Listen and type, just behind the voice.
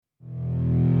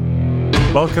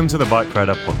Welcome to the Bike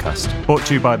Radar podcast, brought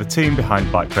to you by the team behind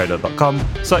BikeRadar.com,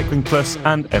 Cycling Plus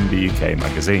and MBUK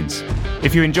magazines.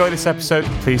 If you enjoy this episode,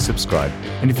 please subscribe.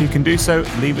 And if you can do so,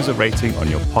 leave us a rating on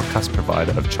your podcast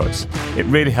provider of choice. It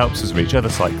really helps us reach other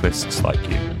cyclists like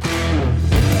you.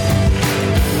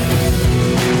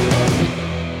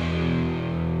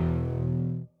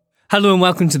 Hello and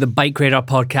welcome to the Bike Radar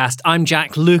podcast. I'm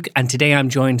Jack Luke, and today I'm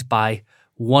joined by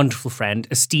wonderful friend,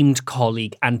 esteemed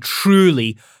colleague, and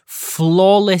truly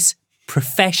flawless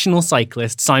professional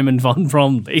cyclist, Simon von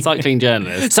Bromley. Cycling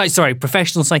journalist.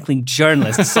 Professional cycling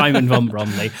journalist, Simon von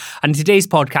Bromley. And in today's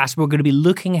podcast, we're going to be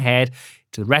looking ahead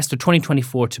to the rest of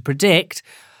 2024 to predict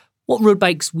what road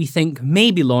bikes we think may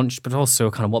be launched, but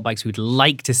also kind of what bikes we'd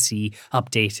like to see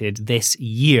updated this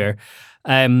year.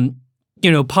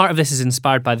 Part of this is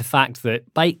inspired by the fact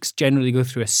that bikes generally go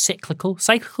through a cyclical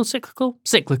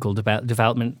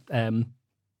development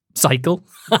cycle.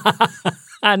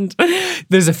 And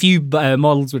there's a few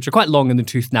models which are quite long in the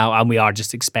tooth now, and we are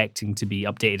just expecting to be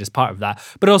updated as part of that.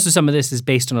 But also some of this is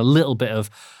based on a little bit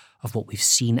of what we've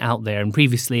seen out there. And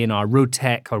previously in our Road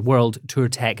Tech or World Tour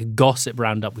Tech Gossip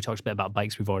Roundup, we talked a bit about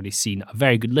bikes we've already seen. A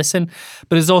very good listen.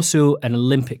 But it's also an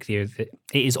Olympic year. It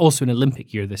is also an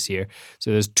Olympic year this year.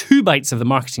 So there's 2 bites of the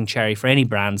marketing cherry for any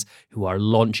brands who are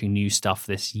launching new stuff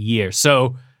this year.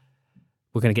 So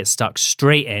we're going to get stuck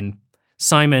straight in.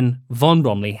 Simon von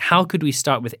Bromley, how could we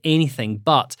start with anything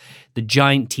but the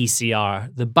giant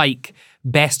TCR, the bike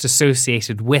best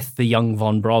associated with the young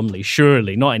von Bromley?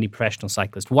 Surely, not any professional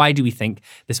cyclist. Why do we think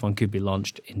this one could be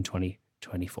launched in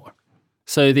 2024?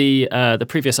 So the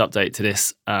previous update to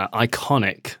this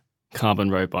iconic carbon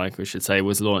road bike, we should say,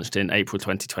 was launched in April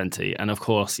 2020. And of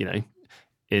course, in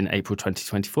April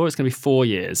 2024, it's going to be 4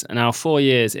 years. And now 4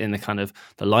 years in the kind of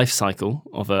the life cycle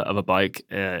of a bike,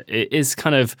 it is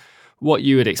kind of what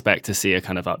you would expect to see a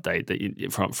kind of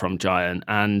update from Giant.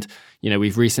 And,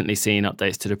 we've recently seen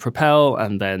updates to the Propel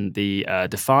and then the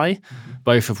Defy,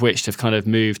 both of which have kind of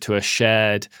moved to a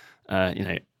shared,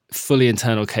 fully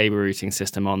internal cable routing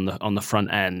system on the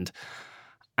front end.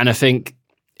 And I think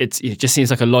it just seems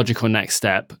like a logical next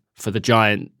step for the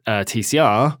Giant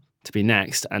TCR to be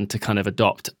next and to kind of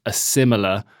adopt a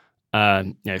similar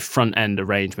front end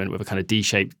arrangement with a kind of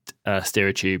D-shaped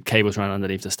steerer tube, cables run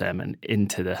underneath the stem and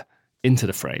into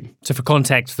the frame. So for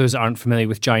context, for those that aren't familiar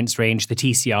with Giant's range, the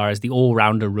TCR is the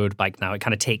all-rounder road bike now. It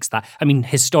kind of takes that. I mean,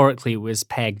 historically, it was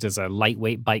pegged as a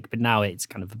lightweight bike, but now it's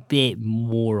kind of a bit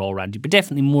more all-rounded, but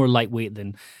definitely more lightweight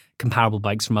than comparable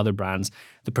bikes from other brands.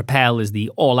 The Propel is the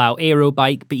all-out aero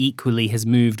bike, but equally has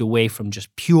moved away from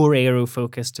just pure aero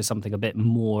focus to something a bit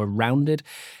more rounded.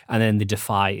 And then the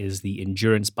Defy is the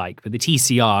endurance bike. But the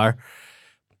TCR,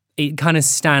 it kind of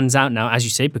stands out now, as you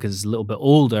say, because it's a little bit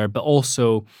older, but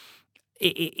also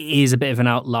it is a bit of an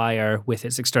outlier with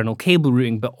its external cable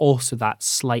routing, but also that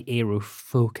slight aero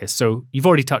focus. So you've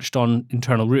already touched on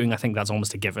internal routing. I think that's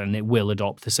almost a given. It will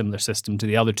adopt a similar system to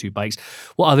the other 2 bikes.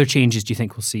 What other changes do you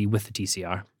think we'll see with the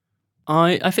TCR?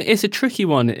 I think it's a tricky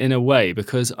one in a way,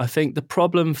 because I think the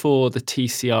problem for the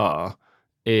TCR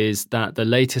is that the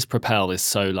latest Propel is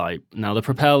so light. Now the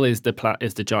Propel is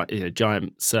the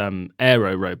Giant's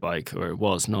aero road bike, or it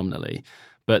was nominally,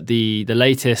 but the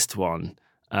latest one,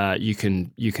 you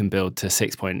can build to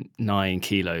 6.9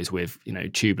 kilos with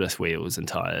tubeless wheels and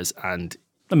tires. And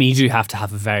I mean, you do have to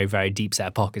have a very, very deep set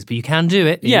of pockets, but you can do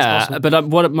it. But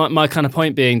what my kind of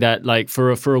point being that, like,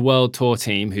 for a world tour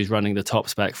team who's running the top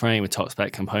spec frame with top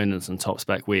spec components and top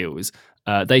spec wheels,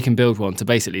 they can build one to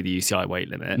basically the UCI weight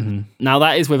limit. Mm-hmm. Now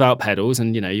that is without pedals,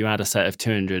 and you add a set of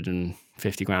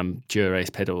 250 gram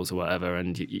Dura-Ace pedals or whatever,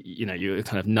 and you're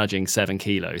kind of nudging 7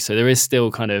 kilos. So there is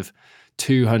still kind of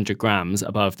 200 grams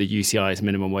above the UCI's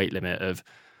minimum weight limit of,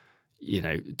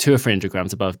 200 or 300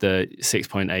 grams above the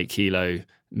 6.8 kilo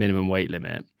minimum weight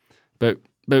limit. But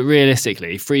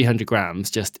realistically, 300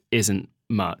 grams just isn't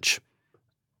much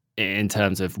in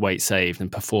terms of weight saved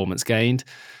and performance gained.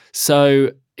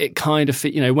 So it kind of,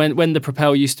 when the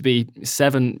Propel used to be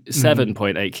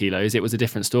 7.8 kilos, it was a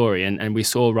different story. And we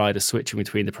saw riders switching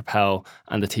between the Propel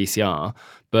and the TCR.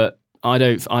 But I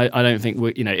don't think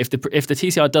if the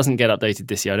TCR doesn't get updated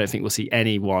this year, I don't think we'll see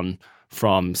anyone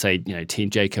from, say,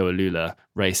 Team Jayco Alula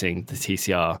racing the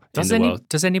TCR in the world.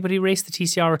 Does anybody race the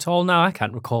TCR at all now? I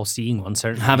can't recall seeing one.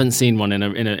 Certainly haven't seen one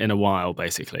in a while.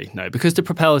 Basically, no, because the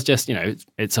Propel is just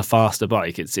it's a faster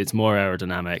bike. It's more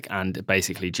aerodynamic and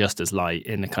basically just as light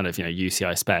in the kind of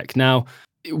UCI spec. Now,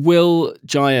 will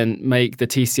Giant make the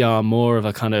TCR more of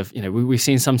a kind of, we've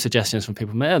seen some suggestions from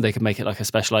people, they could make it like a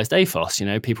Specialized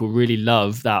Aethos. People really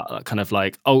love that kind of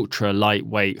like ultra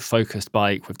lightweight focused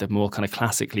bike with the more kind of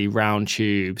classically round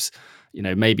tubes,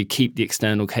 maybe keep the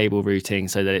external cable routing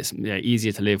so that it's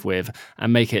easier to live with,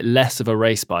 and make it less of a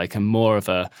race bike and more of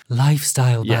a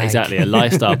lifestyle bike. Yeah, exactly, a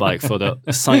lifestyle bike for the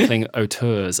cycling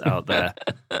auteurs out there.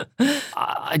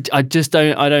 I just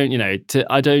don't. I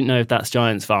don't know if that's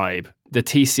Giant's vibe. The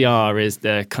TCR is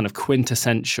the kind of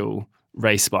quintessential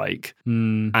race bike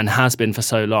and has been for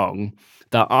so long,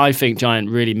 that I think Giant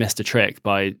really missed a trick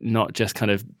by not just kind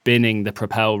of binning the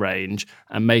Propel range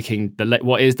and making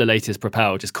what is the latest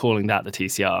Propel, just calling that the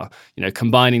TCR.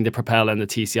 Combining the Propel and the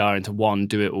TCR into one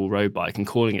do-it-all road bike and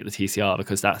calling it the TCR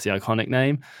because that's the iconic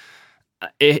name.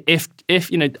 If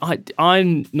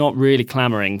I'm not really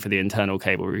clamoring for the internal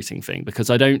cable routing thing, because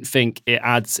I don't think it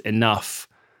adds enough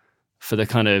for the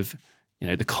kind of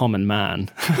the common man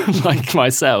like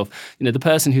myself, the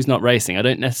person who's not racing. I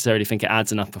don't necessarily think it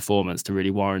adds enough performance to really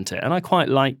warrant it. And I quite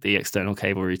like the external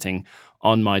cable routing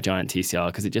on my Giant TCR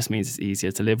because it just means it's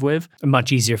easier to live with.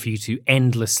 Much easier for you to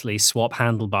endlessly swap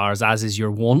handlebars, as is your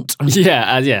wont.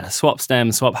 Swap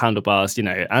stems, swap handlebars,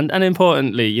 and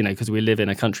importantly, because we live in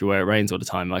a country where it rains all the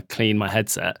time, I clean my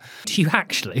headset. Do you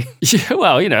actually? Yeah,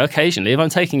 well, occasionally. If I'm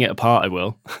taking it apart, I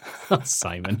will. Oh,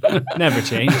 Simon. Never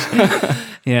change.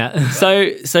 Yeah.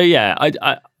 So yeah,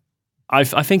 I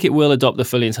think it will adopt the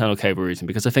fully internal cable routing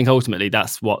because I think ultimately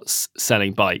that's what's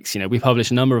selling bikes. We publish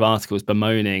a number of articles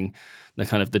bemoaning the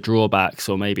kind of the drawbacks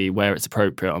or maybe where it's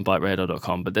appropriate on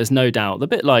bikeradar.com, but there's no doubt, a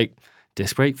bit like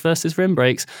disc brake versus rim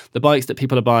brakes, the bikes that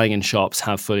people are buying in shops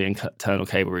have fully internal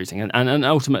cable routing, and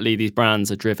ultimately these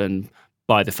brands are driven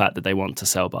by the fact that they want to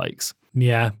sell bikes.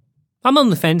 Yeah. I'm on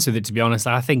the fence with it, to be honest.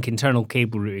 I think internal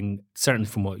cable routing, certainly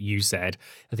from what you said,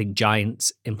 I think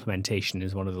Giant's implementation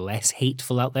is one of the less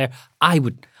hateful out there. I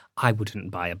wouldn't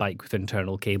buy a bike with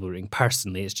internal cable routing.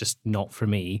 Personally, it's just not for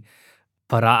me.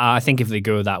 But I think if they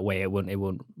go that way, it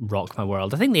won't rock my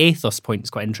world. I think the Aethos point is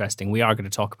quite interesting. We are going to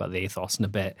talk about the Aethos in a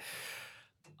bit.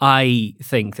 I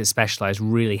think that Specialized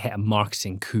really hit a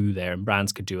marketing coup there, and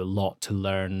brands could do a lot to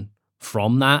learn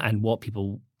from that and what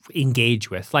people engage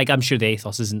with. Like, I'm sure the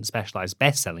Aethos isn't Specialized's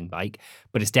best-selling bike,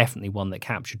 but it's definitely one that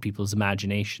captured people's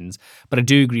imaginations. But I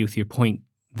do agree with your point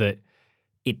that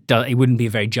it wouldn't be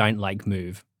a very Giant-like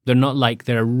move. They're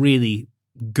a really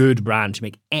good brand to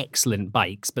make excellent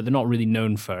bikes, but they're not really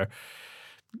known for,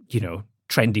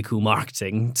 trendy, cool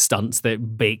marketing stunts that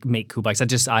make cool bikes.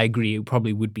 I agree, it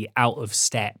probably would be out of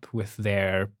step with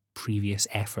their previous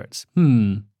efforts.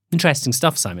 Interesting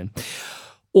stuff, Simon.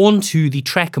 On to the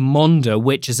Trek Monda,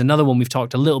 which is another one we've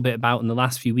talked a little bit about in the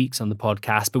last few weeks on the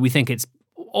podcast, but we think it's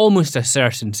almost a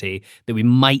certainty that we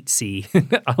might see, that's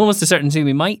a bit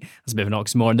of an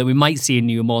oxymoron, that we might see a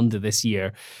new Monda this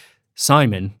year.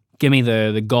 Simon, give me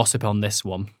the gossip on this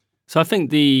one. So I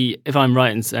think if I'm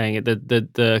right in saying it,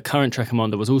 the current Trek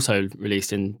Monda was also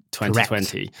released in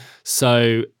 2020. Correct.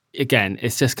 So again,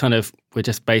 it's just kind of, we're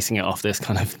just basing it off this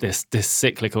kind of this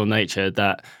cyclical nature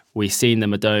that we've seen the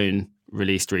Madone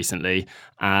released recently,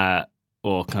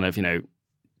 or kind of,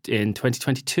 in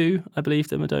 2022, I believe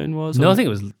the Madone was. No, I think it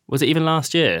was. Was it even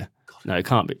last year? No, it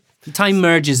can't be. Time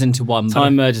merges into one.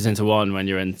 Time merges into one when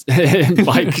you're in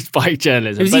bike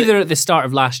journalism. It was either at the start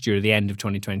of last year or the end of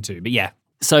 2022, but yeah.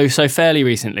 So fairly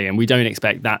recently, and we don't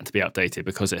expect that to be updated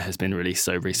because it has been released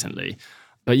so recently.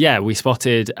 But yeah, we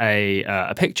spotted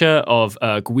a picture of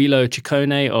Guido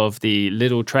Ciccone of the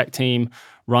Lidl Trek team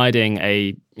riding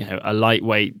a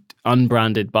lightweight,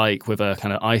 unbranded bike with a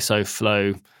kind of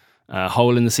ISOFlow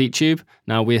hole in the seat tube.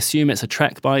 Now, we assume it's a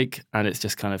Trek bike, and it's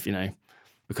just kind of,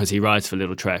 because he rides for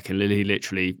Lidl Trek, and he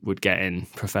literally would get in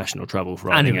professional trouble for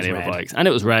riding any other bikes. And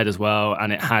it was red as well,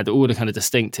 and it had all the kind of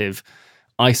distinctive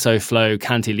ISOFlow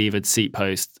cantilevered seat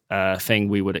post thing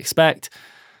we would expect.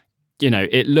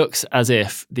 It looks as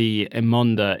if the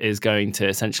Monda is going to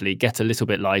essentially get a little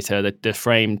bit lighter. The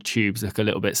frame tubes look a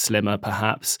little bit slimmer,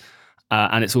 perhaps.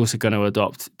 And it's also going to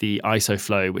adopt the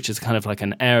ISOFlow, which is kind of like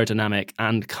an aerodynamic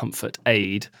and comfort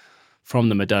aid from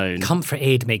the Madone. Comfort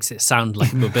aid makes it sound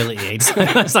like a mobility aid.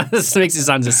 This makes it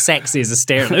sound as sexy as a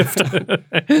stair lift.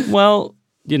 Well,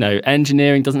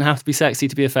 engineering doesn't have to be sexy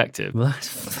to be effective. Well,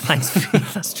 thanks.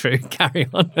 That's true. Carry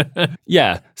on.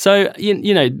 Yeah. So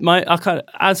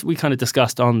as we kind of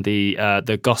discussed on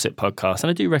the Gossip podcast, and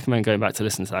I do recommend going back to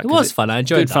listen to that. It was fun. I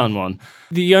enjoyed it. Good fun one.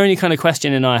 The only kind of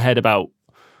question in our head about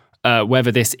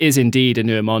whether this is indeed a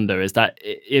newer Monda is that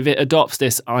if it adopts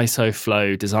this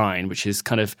ISOFlow design, which is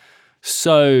kind of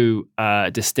so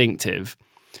distinctive,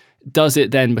 does it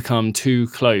then become too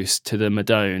close to the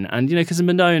Madone? And, because the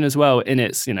Madone as well, in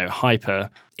its, hyper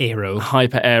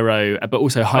aero, but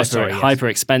also hyper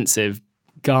expensive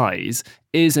guise,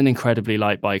 is an incredibly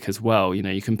light bike as well.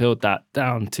 You can build that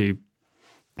down to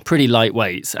pretty light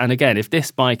weights. And again, if this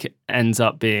bike ends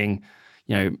up being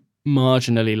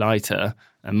marginally lighter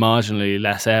and marginally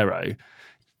less aero.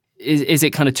 Is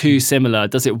it kind of too similar?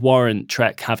 Does it warrant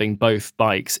Trek having both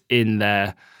bikes in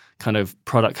their kind of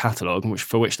product catalogue,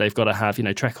 for which they've got to have,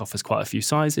 Trek offers quite a few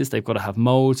sizes. They've got to have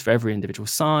molds for every individual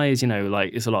size,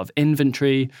 it's a lot of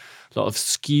inventory, a lot of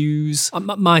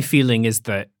SKUs. My feeling is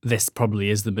that this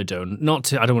probably is the Madone.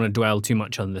 I don't want to dwell too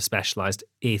much on the Specialized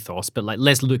Aethos, but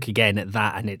let's look again at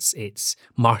that and its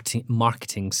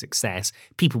marketing success.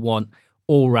 People want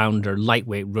all-rounder,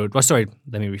 lightweight road... Well, sorry,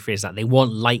 let me rephrase that. They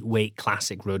want lightweight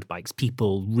classic road bikes.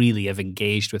 People really have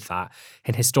engaged with that.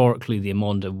 And historically, the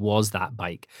Emonda was that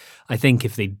bike. I think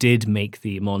if they did make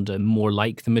the Emonda more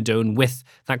like the Madone with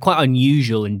that quite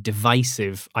unusual and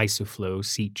divisive ISOFLOW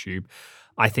seat tube,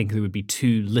 I think there would be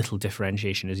too little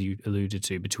differentiation, as you alluded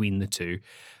to, between the two.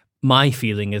 My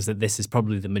feeling is that this is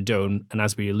probably the Madone, and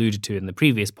as we alluded to in a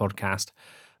previous podcast,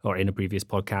 like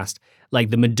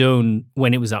the Madone,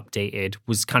 when it was updated,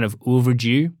 was kind of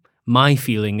overdue. My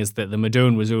feeling is that the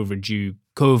Madone was overdue.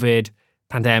 COVID,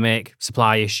 pandemic,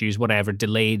 supply issues, whatever,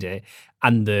 delayed it.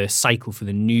 And the cycle for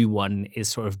the new one is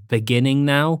sort of beginning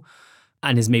now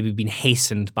and has maybe been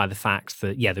hastened by the fact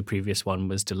that, the previous one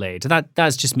was delayed.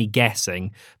 That's just me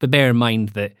guessing. But bear in mind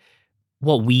that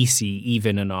what we see,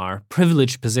 even in our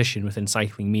privileged position within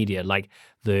cycling media, like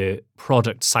the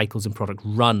product cycles and product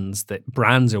runs that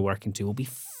brands are working to, will be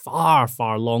far,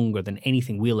 far longer than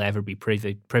anything we'll ever be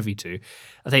privy to.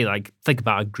 I think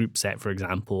about a group set, for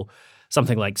example,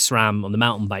 something like SRAM on the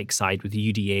mountain bike side with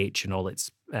the UDH and all its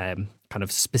kind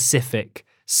of specific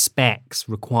specs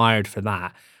required for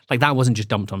that. Like that wasn't just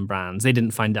dumped on brands. They didn't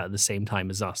find out at the same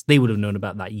time as us. They would have known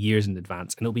about that years in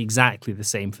advance. And it'll be exactly the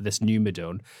same for this new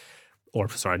Madone.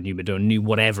 New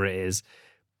whatever it is,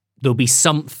 there'll be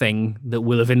something that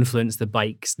will have influenced the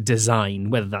bike's design,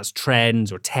 whether that's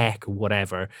trends or tech or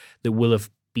whatever, that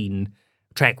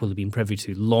Trek will have been privy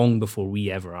to long before we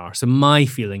ever are. So my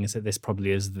feeling is that this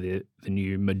probably is the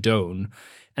new Madone,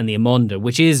 and the Emonda,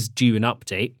 which is due an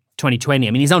update, 2020.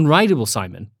 I mean, he's unrideable,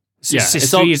 Simon. It's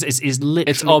literally...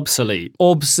 It's obsolete.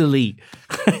 Obsolete.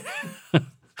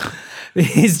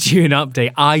 It is due an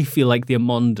update. I feel like the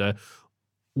Emonda,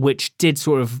 which did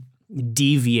sort of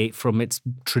deviate from its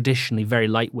traditionally very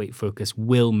lightweight focus,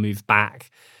 will move back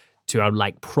to our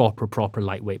proper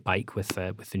lightweight bike with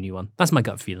the new one. That's my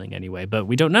gut feeling anyway, but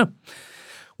we don't know.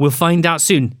 We'll find out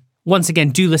soon. Once again,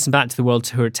 do listen back to the World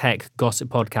Tour Tech Gossip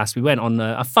podcast. We went on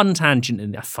a fun tangent,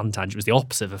 and a fun tangent was the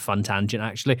opposite of a fun tangent,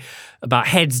 actually, about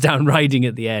heads down riding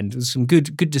at the end. It was some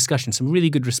good discussion, some really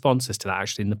good responses to that,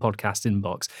 actually, in the podcast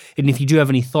inbox. And if you do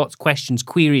have any thoughts, questions,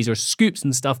 queries, or scoops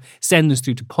and stuff, send those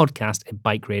through to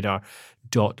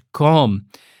podcast@bikeradar.com.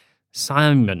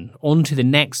 Simon, on to the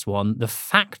next one, the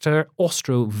Factor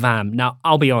Ostro VAM. Now,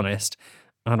 I'll be honest,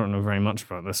 I don't know very much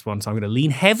about this one, so I'm going to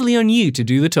lean heavily on you to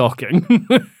do the talking.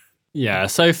 Yeah,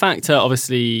 so Factor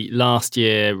obviously last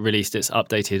year released its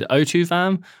updated O2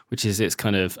 VAM, which is its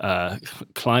kind of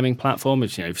climbing platform,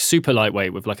 which super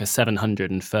lightweight with like a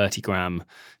 730 gram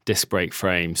disc brake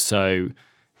frame. So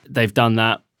they've done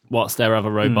that. What's their other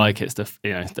road bike? It's the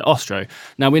Ostro.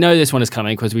 Now we know this one is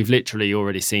coming because we've literally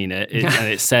already seen it,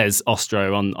 and it says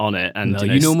Ostro on it. And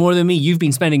you know more than me. You've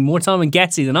been spending more time on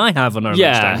Getty than I have on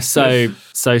our so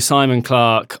Simon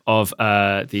Clark of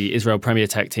the Israel Premier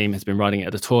Tech team has been riding it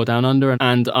at the Tour Down Under,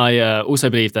 and I also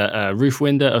believe that Ruth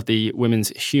Winder of the Women's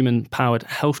Human Powered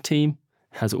Health team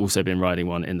has also been riding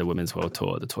one in the Women's World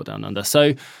Tour, the Tour Down Under.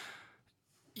 So,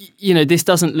 this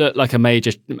doesn't look like a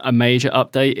major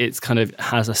update. It's kind of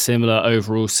has a similar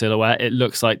overall silhouette. It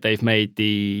looks like they've made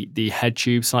the head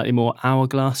tube slightly more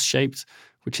hourglass shaped,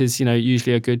 which is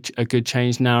usually a good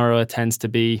change. Narrower tends to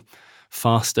be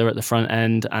faster at the front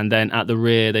end, and then at the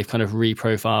rear they've kind of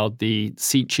reprofiled the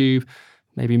seat tube,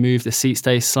 maybe moved the seat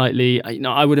stay slightly.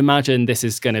 I would imagine this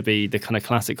is going to be the kind of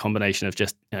classic combination of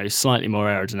just slightly more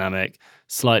aerodynamic,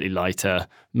 slightly lighter,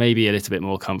 maybe a little bit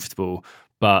more comfortable.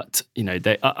 But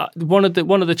they one of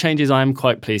the changes I am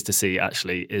quite pleased to see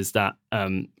actually is that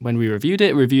when we reviewed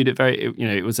it very.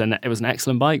 It was an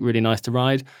excellent bike, really nice to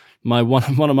ride. One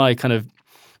of my kind of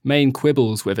main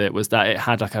quibbles with it was that it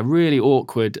had like a really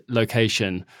awkward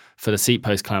location for the seat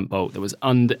post clamp bolt that was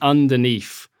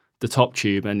underneath the top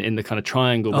tube and in the kind of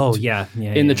triangle.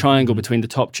 Triangle between the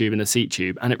top tube and the seat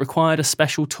tube, and it required a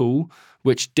special tool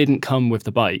which didn't come with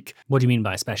the bike. What do you mean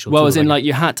by a special tool? Well, as in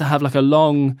you had to have like a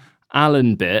long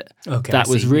Allen bit that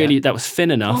was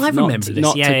thin enough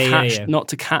not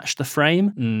to catch the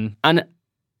frame, and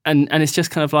it's just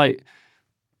kind of like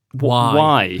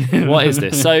why what is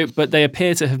this? So but they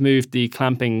appear to have moved the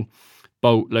clamping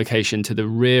bolt location to the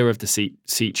rear of the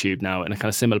seat tube now in a kind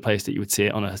of similar place that you would see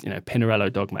it on a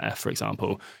Pinarello Dogma F, for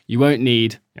example. You won't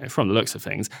need, from the looks of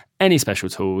things, any special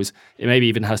tools. It maybe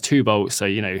even has 2 bolts, so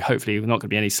hopefully not going to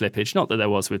be any slippage. Not that there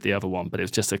was with the other one, but it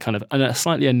was just a kind of a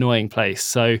slightly annoying place.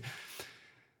 So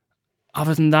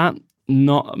other than that,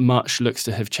 not much looks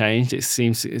to have changed. It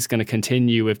seems it's going to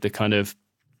continue with the kind of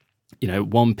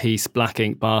one-piece black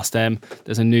ink bar stem.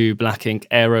 There's a new black ink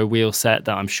aero wheel set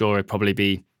that I'm sure would probably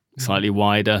be slightly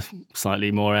wider,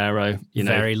 slightly more aero.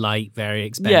 Very light, very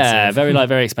expensive. Yeah, very light,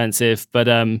 very expensive. But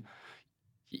I'm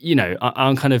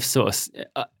kind of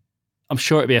I'm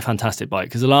sure it'd be a fantastic bike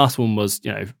because the last one was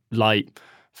light,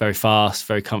 very fast,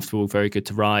 very comfortable, very good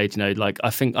to ride. I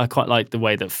think I quite like the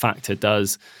way that Factor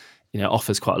does.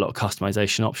 Offers quite a lot of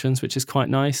customization options, which is quite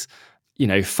nice.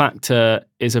 Factor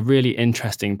is a really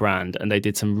interesting brand, and they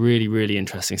did some really, really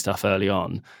interesting stuff early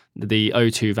on. The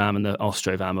O2 VAM and the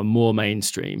Ostro VAM are more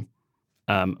mainstream,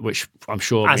 which I'm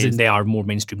sure as in they are more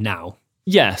mainstream now.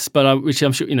 Yes, but which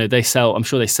I'm sure they sell. I'm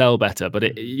sure they sell better, but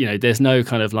there's no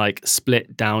kind of like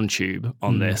split down tube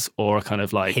on this, or a kind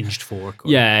of like hinged fork.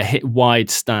 Wide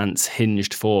stance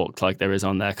hinged fork like there is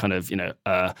on their kind of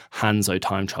Hanzo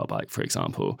time trial bike, for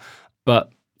example.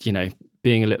 But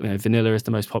being a little vanilla is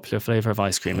the most popular flavor of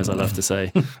ice cream, as I love to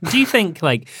say. Do you think,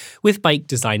 with bike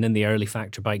design and the early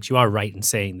Factor bikes, you are right in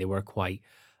saying they were quite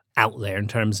out there in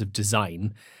terms of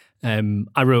design?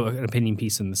 I wrote an opinion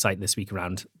piece on the site this week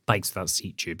around bikes without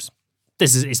seat tubes.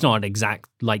 It's not an exact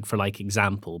like-for-like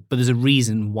example, but there's a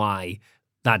reason why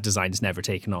that design's never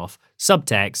taken off.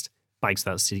 Subtext, bikes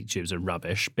without seat tubes are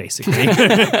rubbish, basically.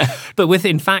 But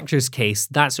within Factor's case,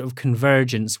 that sort of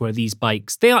convergence where these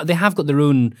bikes, they have got their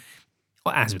own,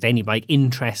 as with any bike,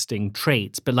 interesting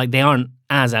traits, but they aren't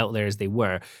as out there as they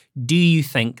were. Do you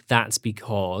think that's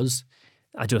because,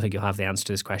 I don't think you'll have the answer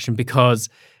to this question, because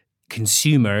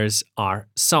consumers are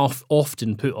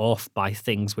often put off by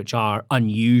things which are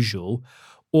unusual,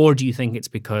 or do you think it's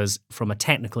because from a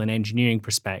technical and engineering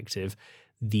perspective,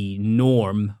 the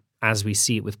norm as we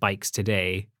see it with bikes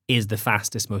today is the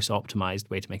fastest, most optimized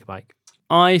way to make a bike?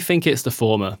 I think it's the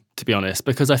former, to be honest,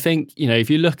 because I think, if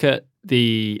you look at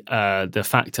the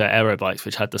Factor aero bikes,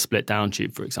 which had the split down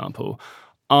tube, for example,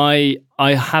 I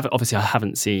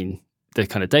haven't seen the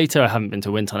kind of data. I haven't been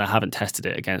to Winton. I haven't tested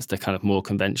it against a kind of more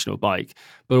conventional bike,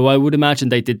 but I would imagine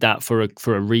they did that for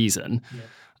a reason. Yeah.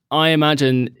 I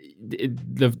imagine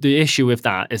the issue with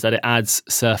that is that it adds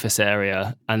surface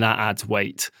area and that adds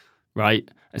weight, right?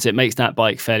 And so it makes that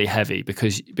bike fairly heavy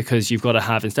because you've got to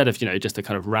have, instead of just a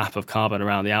kind of wrap of carbon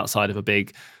around the outside of a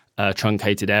big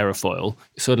truncated aerofoil,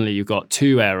 suddenly you've got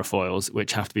 2 aerofoils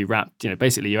which have to be wrapped.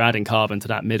 Basically you're adding carbon to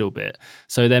that middle bit.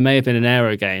 So there may have been an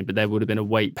aero gain, but there would have been a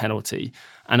weight penalty.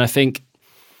 And I think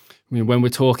when we're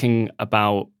talking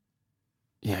about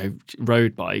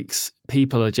road bikes,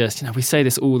 people are just we say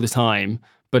this all the time,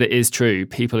 but it is true.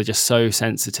 People are just so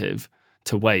sensitive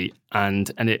to weight,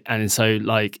 and so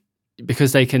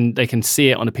because they can see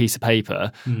it on a piece of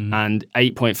paper, and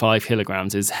 8.5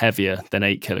 kilograms is heavier than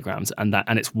 8 kilograms, and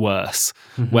it's worse.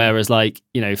 Mm-hmm.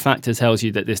 Whereas Factor tells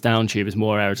you that this down tube is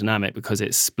more aerodynamic because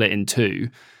it's split in 2,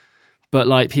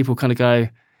 but people kind of go,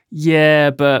 yeah,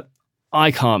 but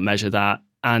I can't measure that,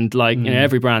 and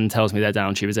every brand tells me their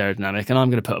down tube is aerodynamic, and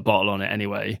I'm going to put a bottle on it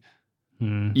anyway.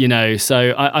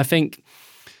 So I think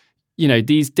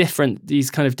these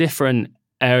kind of different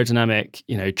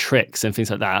aerodynamic, tricks and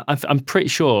things like that. I'm pretty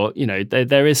sure,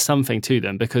 there is something to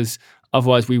them, because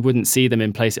otherwise we wouldn't see them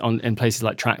in places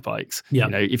like track bikes. Yeah.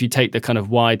 If you take the kind of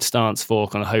wide stance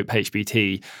fork on a Hope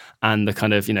HBT and the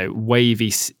kind of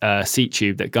wavy seat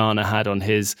tube that Garner had on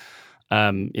his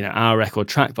our record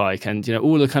track bike, and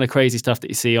all the kind of crazy stuff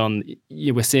that you see on,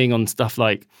 we're seeing on stuff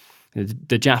like we're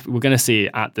going to see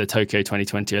at the Tokyo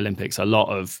 2020 Olympics a lot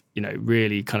of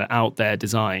really kind of out there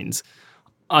designs.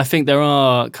 I think there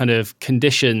are kind of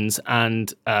conditions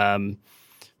and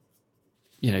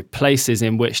places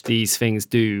in which these things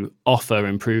do offer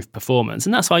improved performance,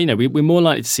 and that's why we're more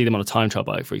likely to see them on a time trial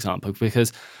bike, for example,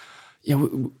 because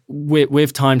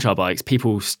with time trial bikes,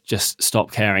 people just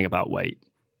stop caring about weight,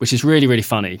 which is really, really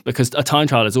funny, because a time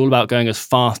trial is all about going as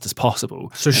fast as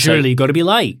possible. So surely you've got to be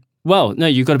light. Well, no,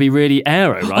 you've got to be really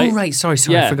aero, right? Oh, right. Sorry,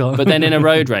 I forgot. But then in a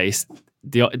road race,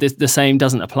 the same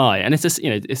doesn't apply, and it's just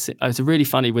it's really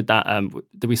funny with that.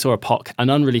 That we saw an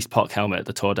unreleased POC helmet at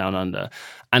the Tour Down Under,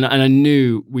 and I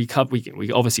knew we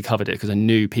obviously covered it because I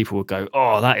knew people would go,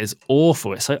 oh, that is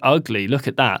awful, it's so ugly, look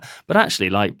at that. But actually,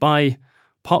 by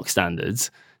POC standards,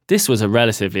 this was a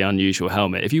relatively unusual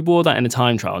helmet. If you wore that in a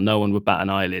time trial, no one would bat an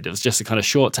eyelid. It was just a kind of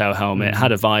short tail helmet,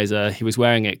 had a visor, he was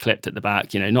wearing it clipped at the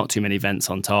back, not too many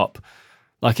vents on top.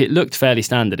 Like, it looked fairly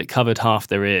standard. It covered half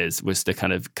their ears, was the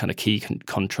kind of key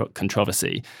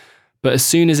controversy. But as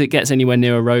soon as it gets anywhere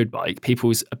near a road bike,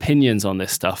 people's opinions on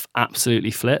this stuff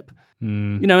absolutely flip.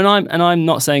 You know, and I'm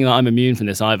not saying that I'm immune from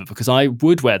this either, because I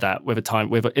would wear that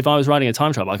if I was riding a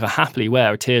time trial bike, I'd happily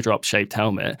wear a teardrop shaped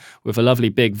helmet with a lovely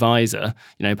big visor,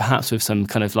 you know, perhaps with some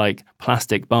kind of like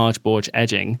plastic barge board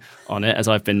edging on it, as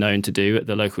I've been known to do at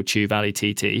the local Chew Valley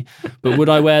TT. But would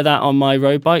I wear that on my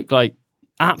road bike? Like,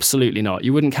 absolutely not.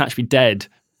 You wouldn't catch me dead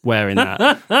wearing that.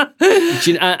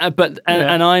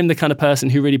 And I'm the kind of person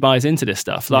who really buys into this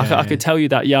stuff. Like, I could tell you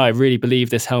that, I really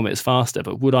believe this helmet is faster,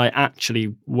 but would I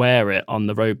actually wear it on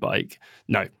the road bike?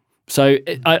 No. So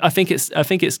I think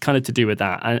it's kind of to do with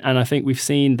that. And I think we've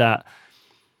seen that,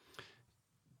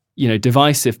 you know,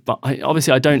 divisive, but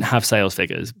obviously I don't have sales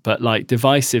figures, but like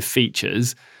divisive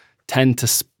features tend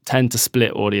to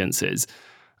split audiences.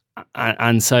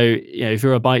 And so, you know, if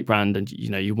you're a bike brand and, you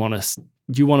know, you want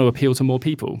to appeal to more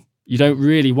people, you don't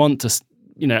really want to,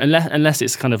 you know, unless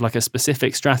it's kind of like a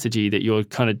specific strategy that you're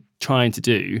kind of trying to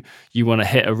do. You want to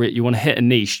hit a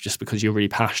niche just because you're really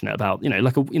passionate about, you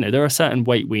know, there are certain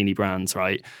weight weenie brands,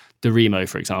 right? Doremo,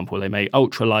 for example, they make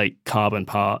ultralight carbon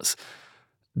parts.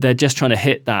 They're just trying to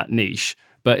hit that niche.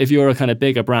 But if you're a kind of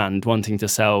bigger brand wanting to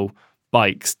sell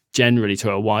bikes generally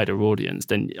to a wider audience,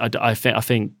 then I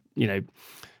think, you know,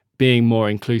 being more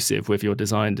inclusive with your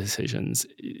design decisions,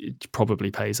 it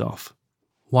probably pays off.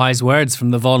 Wise words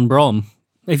from the Von Braun.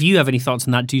 If you have any thoughts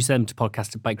on that, do send them to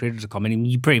podcast@bikeradar.com. I mean,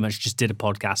 you pretty much just did a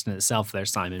podcast in itself there,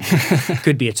 Simon.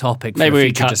 Could be a topic for maybe a we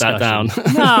future cut discussion. that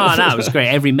down. No, it was great.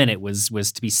 Every minute was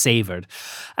to be savoured.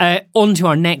 On to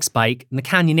our next bike, the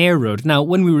Canyon Aeroad. Now,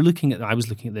 when we were I was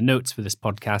looking at the notes for this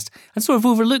podcast, and sort of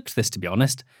overlooked this, to be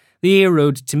honest. The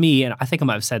Aeroad, to me, and I think I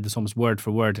might have said this almost word for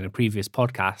word in a previous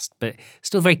podcast, but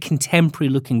still a very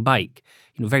contemporary looking bike.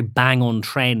 You know, very bang on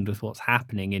trend with what's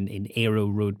happening in aero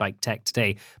road bike tech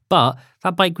today. But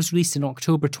that bike was released in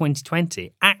October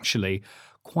 2020. Actually,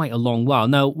 quite a long while.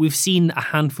 Now, we've seen a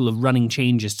handful of running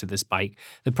changes to this bike,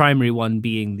 the primary one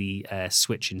being the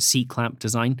switch in seat clamp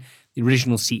design. The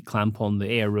original seat clamp on the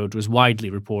Aeroad was widely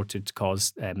reported to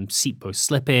cause seat post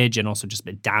slippage and also just a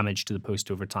bit damage to the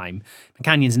post over time.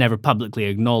 Canyon's never publicly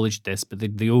acknowledged this, but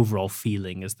the overall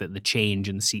feeling is that the change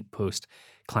in the seat post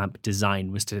clamp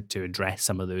design was to address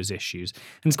some of those issues.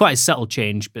 And it's quite a subtle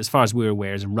change, but as far as we're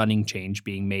aware, it's a running change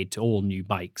being made to all new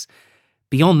bikes.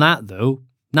 Beyond that, though,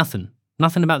 nothing.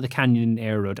 Nothing about the Canyon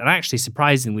Aeroad, and actually,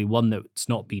 surprisingly, one that's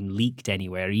not been leaked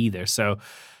anywhere either. So,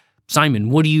 Simon,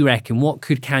 what do you reckon? What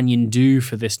could Canyon do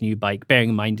for this new bike? Bearing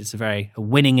in mind it's a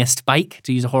winningest bike,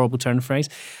 to use a horrible turn phrase,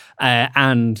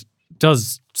 and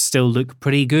does still look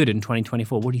pretty good in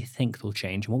 2024. What do you think they'll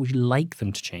change, and what would you like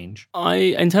them to change?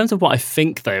 In terms of what I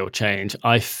think they'll change,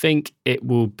 I think it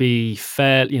will be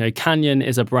fair. You know, Canyon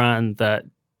is a brand that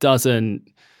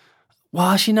doesn't. Well,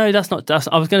 actually, no, that's not.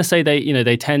 I was going to say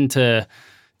they tend to.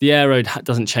 The Aeroad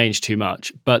doesn't change too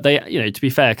much, but they, you know, to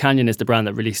be fair, Canyon is the brand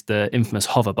that released the infamous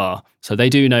hover bar, so they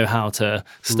do know how to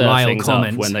stir things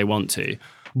up when they want to.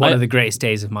 One of the greatest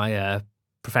days of my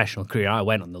professional career, I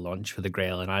went on the launch for the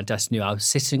Grail, and I just knew I was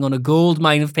sitting on a gold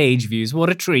mine of page views. What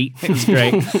a treat! It was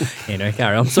great. You know,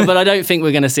 carry on. But I don't think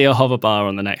we're going to see a hover bar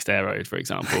on the next Aeroad, for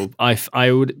example.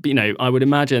 I would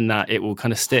imagine that it will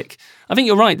kind of stick. I think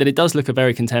you're right that it does look a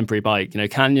very contemporary bike. You know,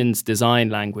 Canyon's design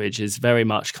language is very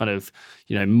much kind of,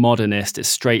 you know, modernist. It's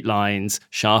straight lines,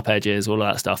 sharp edges, all of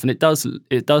that stuff, and it does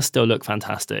still look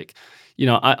fantastic. You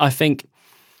know, I think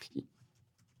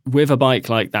with a bike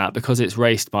like that, because it's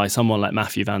raced by someone like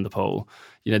Matthew van der Poel,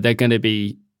 you know, they're going to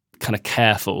be kind of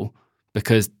careful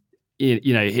because,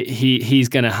 you know, he's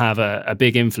going to have a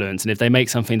big influence. And if they make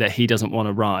something that he doesn't want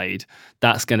to ride,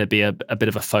 that's going to be a bit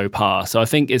of a faux pas. So I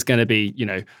think it's going to be, you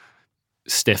know,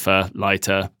 stiffer,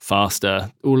 lighter,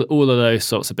 faster, all of those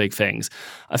sorts of big things.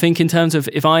 I think in terms of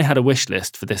if I had a wish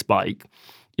list for this bike,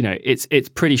 you know, it's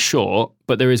pretty short,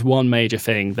 but there is one major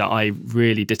thing that I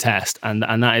really detest, and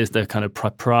that is the kind of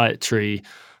proprietary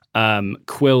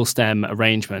quill stem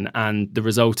arrangement and the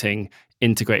resulting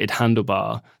integrated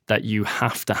handlebar that you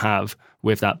have to have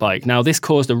with that bike. Now, this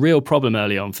caused a real problem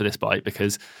early on for this bike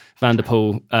because Van der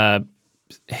Poel,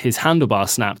 his handlebar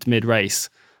snapped mid-race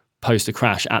post a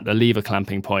crash at the lever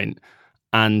clamping point,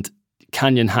 and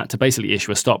Canyon had to basically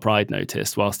issue a stop ride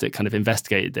notice whilst it kind of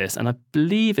investigated this, and I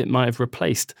believe it might have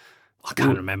replaced. I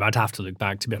can't remember. I'd have to look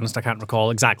back, to be honest. I can't recall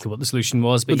exactly what the solution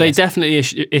was. But they definitely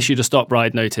issued a stop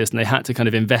ride notice, and they had to kind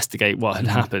of investigate what had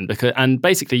happened. And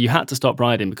basically, you had to stop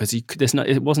riding because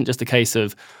it wasn't just a case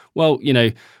of, well, you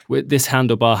know, this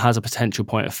handlebar has a potential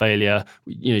point of failure.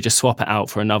 You know, just swap it out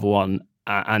for another one.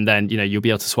 and then you'll be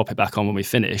able to swap it back on when we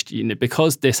finished.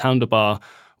 Because this handlebar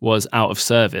was out of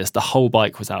service, the whole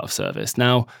bike was out of service.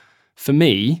 Now, for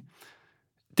me,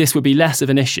 this would be less of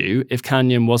an issue if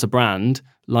Canyon was a brand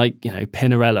like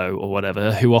Pinarello or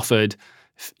whatever, who offered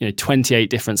 28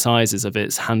 different sizes of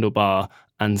its handlebar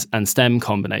and stem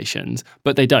combinations,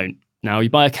 but they don't. Now, you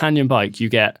buy a Canyon bike, you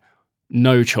get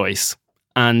no choice.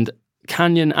 And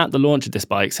Canyon, at the launch of this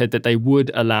bike, said that they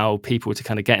would allow people to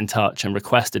kind of get in touch and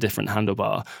request a different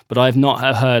handlebar. But I've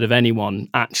not heard of anyone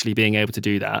actually being able to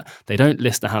do that. They don't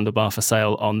list the handlebar for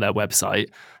sale on their website.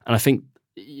 And I think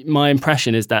my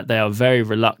impression is that they are very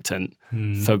reluctant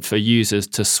for users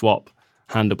to swap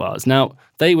handlebars. Now,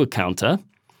 they would counter,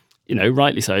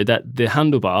 rightly so, that the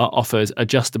handlebar offers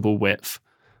adjustable width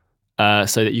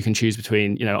so that you can choose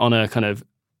between, on a kind of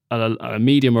a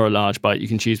medium or a large bike, you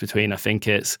can choose between, I think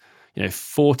it's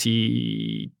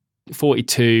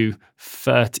 42,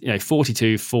 30,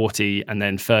 42, 40, and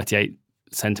then 38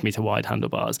 centimeter wide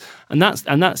handlebars. And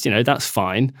that's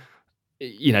fine.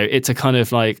 It's a kind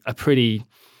of like a pretty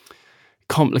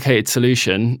complicated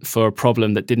solution for a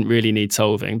problem that didn't really need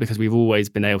solving, because we've always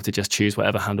been able to just choose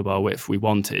whatever handlebar width we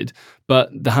wanted. But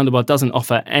the handlebar doesn't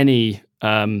offer any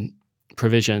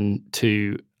provision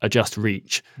to adjust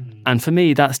reach. And for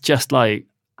me, that's just like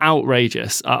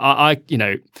outrageous. I'm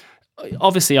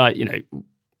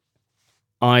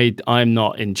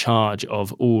not in charge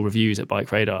of all reviews at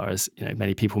Bike Radar, as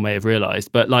many people may have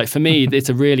realized. But like for me,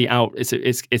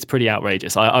 it's pretty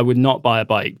outrageous. I would not buy a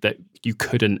bike that you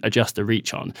couldn't adjust the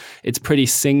reach on. It's pretty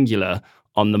singular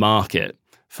on the market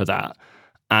for that.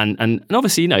 And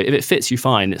obviously, if it fits you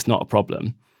fine, it's not a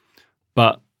problem.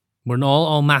 But we're not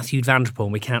all Matthew Vanderpool,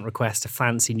 and we can't request a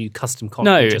fancy new custom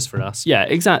cockpit just for us. Yeah,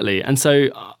 exactly. And so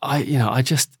I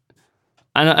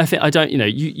think I don't,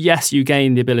 yes, you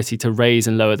gain the ability to raise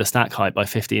and lower the stack height by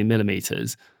 15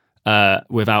 millimeters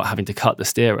without having to cut the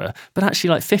steerer. But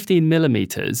actually, like 15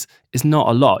 millimeters is not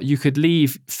a lot. You could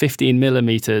leave 15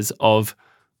 millimeters of,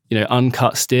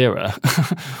 uncut steerer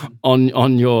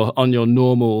on your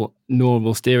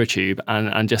normal steerer tube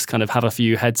and just kind of have a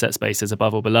few headset spaces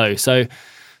above or below. So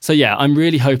yeah, I'm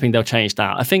really hoping they'll change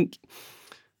that. I think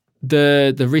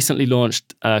the recently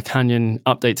launched Canyon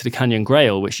update to the Canyon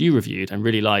Grail, which you reviewed and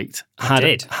really liked,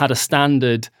 had a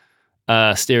standard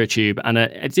steerer tube, and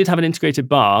it did have an integrated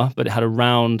bar, but it had a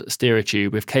round steerer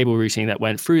tube with cable routing that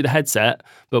went through the headset,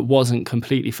 but wasn't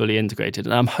completely fully integrated.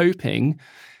 And I'm hoping,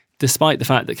 despite the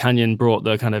fact that Canyon brought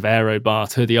the kind of Aeroad bar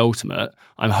to the Ultimate,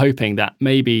 I'm hoping that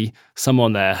maybe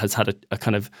someone there has had a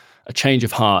kind of a change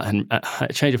of heart and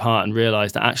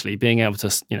realised that actually being able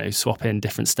to swap in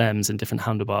different stems and different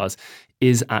handlebars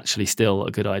is actually still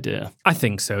a good idea. I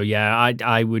think so. Yeah,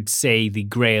 I would say the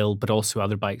Grail, but also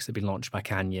other bikes that have been launched by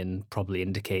Canyon, probably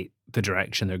indicate the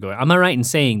direction they're going. Am I right in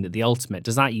saying that the Ultimate,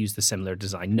 does that use the similar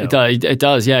design? No, it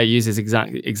does. Yeah, it uses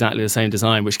exactly the same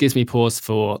design, which gives me pause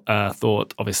for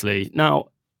thought. Obviously, now,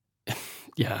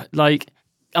 yeah, like,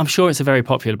 I'm sure it's a very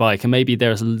popular bike, and maybe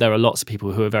there are lots of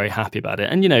people who are very happy about it.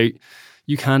 And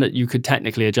you could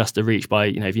technically adjust the reach by,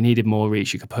 if you needed more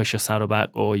reach, you could push your saddle back,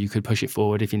 or you could push it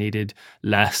forward if you needed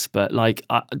less. But like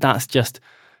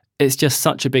it's just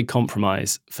such a big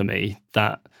compromise for me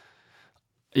that,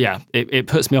 yeah, it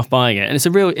puts me off buying it. And it's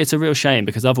a real shame,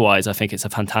 because otherwise I think it's a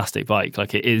fantastic bike.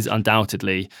 Like, it is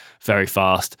undoubtedly very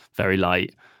fast, very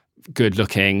light, good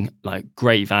looking, like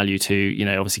great value too.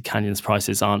 Obviously Canyon's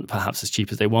prices aren't perhaps as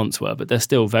cheap as they once were, but they're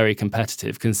still very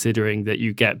competitive, considering that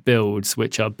you get builds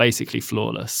which are basically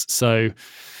flawless. So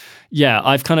yeah,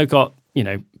 I've kind of got,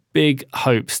 big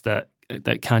hopes that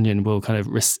Canyon will kind of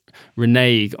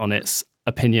renege on its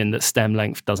opinion that stem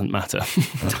length doesn't matter.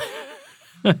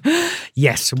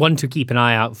 Yes, one to keep an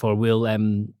eye out for. We'll a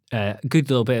good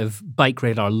little bit of Bike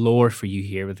Radar lore for you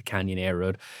here with the Canyon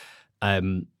Aeroad.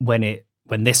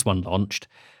 When this one launched,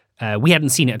 we hadn't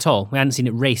seen it at all. We hadn't seen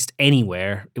it raced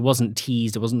anywhere. It wasn't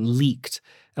teased. It wasn't leaked.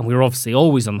 And we were obviously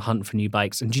always on the hunt for new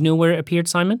bikes. And do you know where it appeared,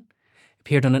 Simon? It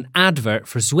appeared on an advert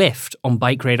for Zwift on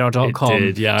bikeradar.com. It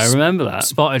did, yeah, I remember that.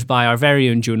 Spotted by our very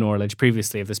own Joe Norledge,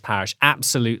 previously of this parish.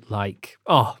 Absolute,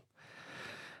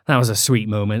 that was a sweet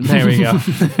moment. There we go.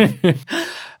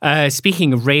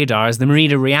 Speaking of radars, the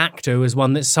Merida Reacto is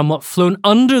one that's somewhat flown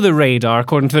under the radar,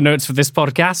 according to the notes for this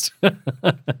podcast.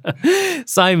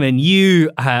 Simon,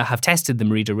 you have tested the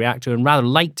Merida Reacto and rather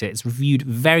liked it. It's reviewed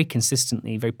very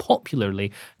consistently, very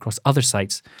popularly across other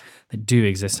sites that do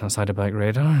exist outside of Bike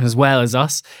Radar, as well as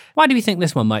us. Why do we think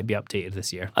this one might be updated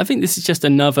this year? I think this is just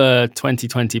another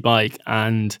 2020 bike,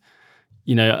 and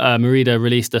Merida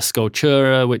released a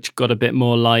Sculptura, which got a bit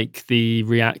more like the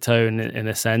Reacto in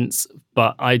a sense.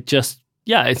 But I just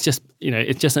yeah, it's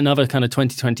just another kind of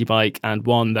 2020 bike, and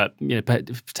one that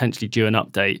potentially due an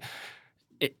update.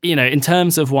 In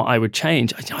terms of what I would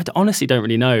change, I honestly don't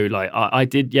really know. Like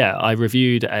I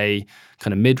reviewed a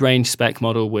kind of mid-range spec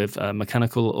model with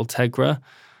mechanical Ultegra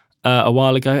a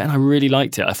while ago, and I really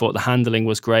liked it. I thought the handling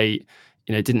was great.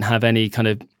 It didn't have any kind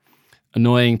of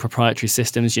annoying proprietary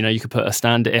systems. You could put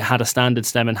it had a standard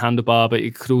stem and handlebar, but you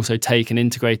could also take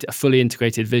a fully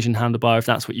integrated Vision handlebar if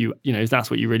that's what you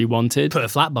really wanted. Put a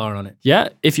flat bar on it. Yeah,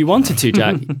 if you wanted to,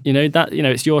 Jack.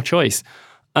 It's your choice.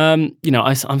 I'm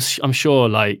sure,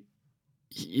 like,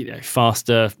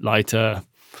 faster, lighter,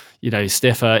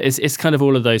 stiffer. It's kind of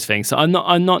all of those things. So I'm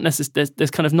not necessarily.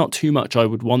 There's kind of not too much I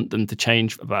would want them to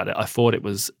change about it. I thought it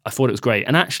was great,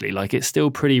 and actually, like, it's still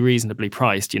pretty reasonably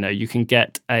priced. You can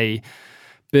get a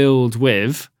build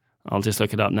with, I'll just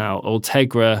look it up now,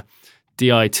 Ultegra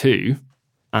Di2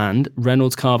 and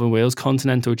Reynolds carbon wheels,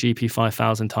 Continental GP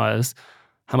 5000 tires.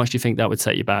 How much do you think that would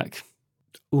set you back?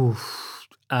 Ooh.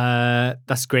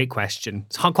 That's a great question.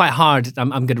 It's quite hard. I'm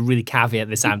going to really caveat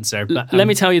this answer. But let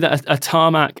me tell you that a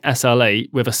Tarmac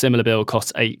SL8 with a similar build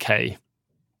costs £8,000.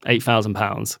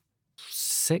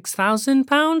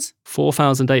 £6,000?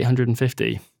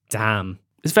 4,850. Damn.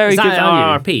 It's very good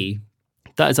value. RRP?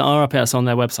 That is an RRP that's on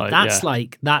their website.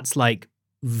 That's like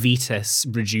Vitus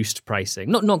reduced pricing.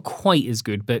 Not quite as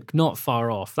good, but not far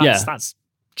off. That's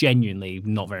genuinely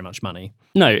not very much money.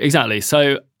 No, exactly.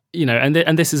 So, and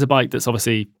this is a bike that's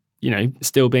obviously,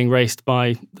 still being raced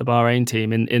by the Bahrain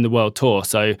team in the World Tour.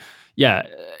 So, yeah,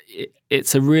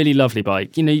 it's a really lovely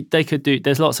bike. They could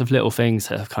there's lots of little things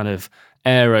that have kind of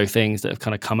aero things that have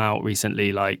kind of come out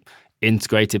recently, like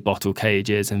integrated bottle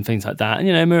cages and things like that.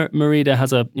 And, Merida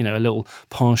has a little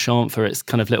penchant for its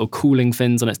kind of little cooling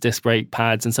fins on its disc brake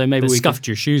pads. And so maybe we scuffed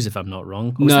your shoes, if I'm not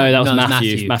wrong. That was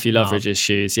Matthew Loveridge's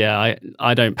shoes. Yeah,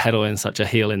 I don't pedal in such a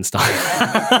heel-in style.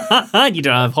 You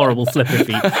don't have horrible flipper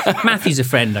feet. Matthew's a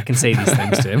friend. I can say these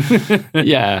things to him.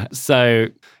 Yeah. So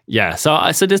there's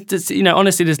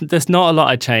honestly, there's not a lot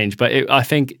I'd change, but I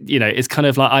think, it's kind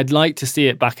of like, I'd like to see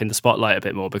it back in the spotlight a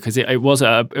bit more, because it was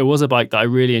a bike that I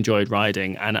really enjoyed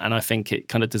riding, and I think it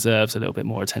kind of deserves a little bit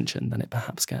more attention than it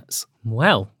perhaps gets.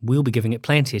 Well, we'll be giving it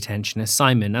plenty of attention, as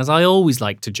Simon, as I always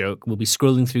like to joke, will be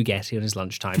scrolling through Getty on his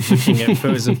lunchtime, looking at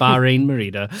photos of Bahrain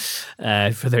Merida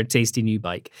for their tasty new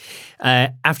bike.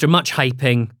 After much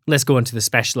hyping, let's go on to the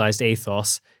Specialized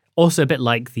Aethos. Also a bit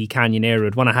like the Canyon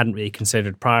Aeroad, one I hadn't really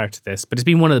considered prior to this, but it's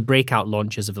been one of the breakout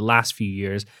launches of the last few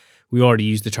years. We already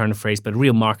used the turn of phrase, but a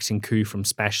real marketing coup from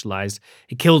Specialized.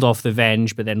 It killed off the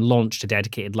Venge, but then launched a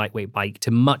dedicated lightweight bike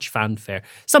to much fanfare.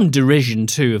 Some derision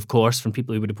too, of course, from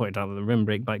people who would have pointed out that the rim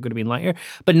brake bike would have been lighter,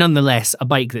 but nonetheless, a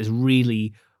bike that's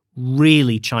really,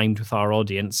 really chimed with our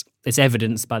audience. It's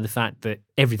evidenced by the fact that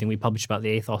everything we publish about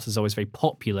the Aethos is always very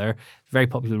popular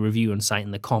review on site,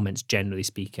 in the comments, generally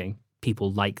speaking.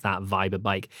 People like that vibe of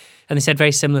bike. And they said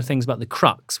very similar things about the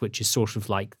Crux, which is sort of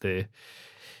like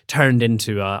turned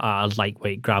into a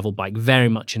lightweight gravel bike, very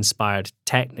much inspired,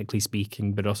 technically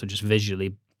speaking, but also just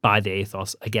visually by the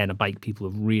Aethos. Again, a bike people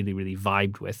have really, really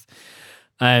vibed with.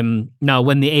 Now,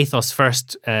 when the Aethos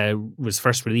was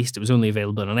first released, it was only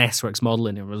available on an S-Works model,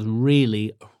 and it was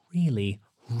really, really,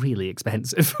 really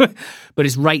expensive. But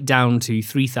it's right down to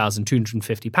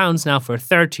 £3,250 now for a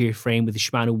third-tier frame with the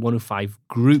Shimano 105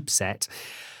 group set.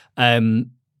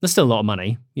 That's still a lot of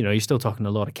money. You're still talking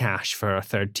a lot of cash for a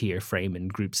third-tier frame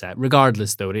and group set.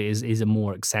 Regardless, though, it is a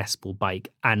more accessible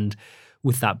bike. And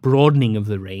with that broadening of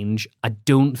the range, I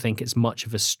don't think it's much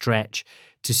of a stretch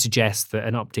to suggest that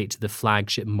an update to the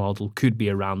flagship model could be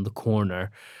around the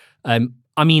corner.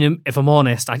 I mean, if I'm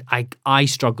honest, I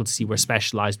struggle to see where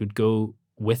Specialized would go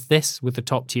with the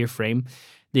top-tier frame.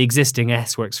 The existing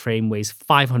S-Works frame weighs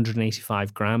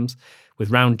 585 grams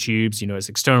with round tubes. It's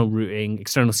external routing,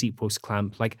 external seat post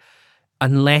clamp. Like,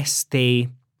 unless they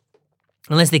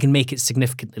can make it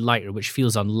significantly lighter, which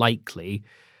feels unlikely,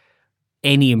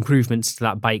 any improvements to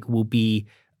that bike will be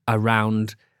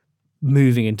around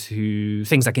moving into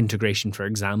things like integration, for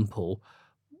example,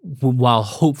 while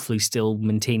hopefully still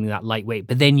maintaining that lightweight.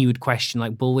 But then you would question,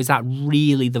 like, well, is that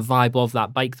really the vibe of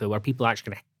that bike, though? Are people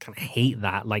actually going to kind of hate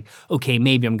that? Like, okay,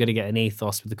 maybe I'm going to get an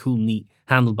Aethos with a cool, neat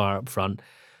handlebar up front,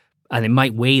 and it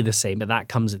might weigh the same, but that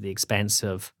comes at the expense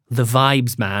of the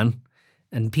vibes, man.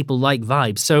 And people like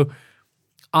vibes. So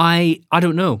I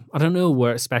don't know. I don't know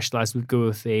where Specialized would go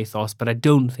with the Aethos, but I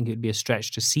don't think it would be a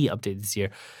stretch to see it updated this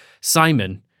year.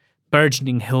 Simon,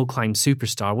 burgeoning hill climb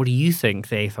superstar, what do you think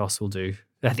the Aethos will do?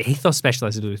 The Aethos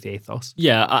Specialized will do with the Aethos.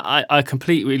 Yeah, I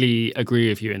completely agree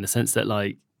with you in the sense that,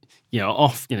 like,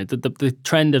 the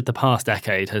trend of the past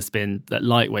decade has been that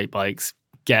lightweight bikes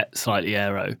get slightly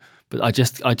aero, But I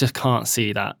just can't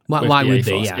see that. Why the would Aethos.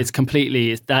 they? Yeah. It's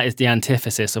completely, that is the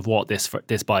antithesis of what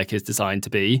this bike is designed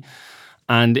to be.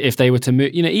 And if they were to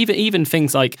move, even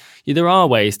things like, there are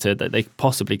ways that they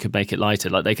possibly could make it lighter.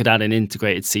 Like they could add an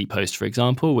integrated seat post, for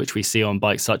example, which we see on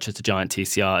bikes such as the Giant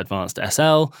TCR Advanced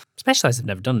SL. Specialized have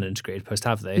never done an integrated post,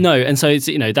 have they? No, and so it's,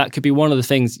 that could be one of the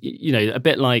things, a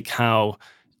bit like how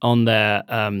on their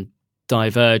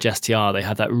Diverge STR they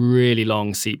have that really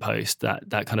long seat post that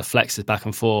kind of flexes back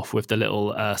and forth with the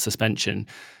little suspension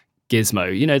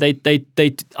gizmo.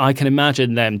 I can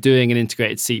imagine them doing an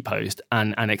integrated seat post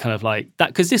and it kind of like that,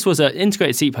 because this was an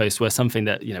integrated seat post was something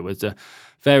that was a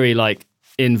very like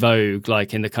in vogue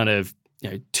like in the kind of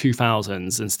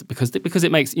 2000s, and because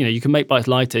it makes you can make bikes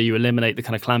lighter, you eliminate the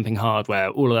kind of clamping hardware,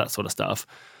 all of that sort of stuff,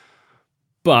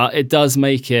 but it does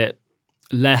make it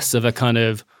less of a kind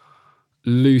of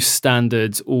loose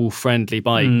standards, all friendly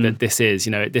bike that this is.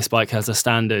 This bike has a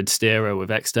standard steerer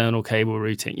with external cable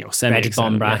routing, threaded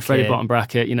bottom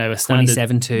bracket, a standard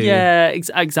 27.2. Yeah,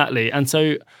 exactly. And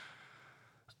so,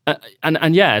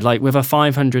 and yeah, like with a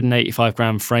 585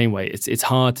 gram frame weight, it's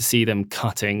hard to see them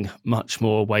cutting much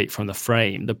more weight from the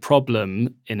frame. The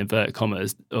problem, in inverted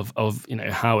commas, of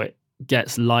how it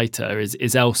gets lighter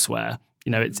is elsewhere.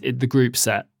 It's the group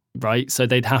set, right? So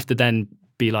they'd have to then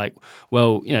be like,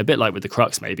 well, a bit like with the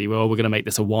Crux, maybe, well, we're going to make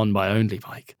this a one by only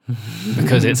bike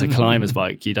because it's a climber's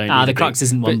bike. You don't. The Crux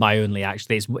isn't one by only.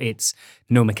 Actually, it's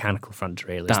no mechanical front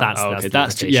derailleurs.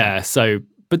 That's yeah. So,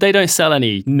 but they don't sell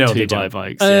any two by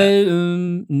bikes.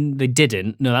 They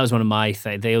didn't. No, that was one of my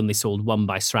things. They only sold one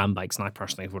by SRAM bikes, and I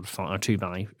personally would have thought a two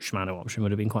by Shimano option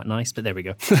would have been quite nice. But there we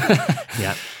go.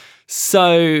 Yeah.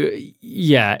 So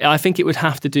yeah, I think it would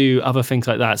have to do other things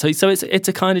like that. So it's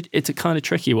a kind of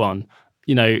tricky one.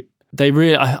 They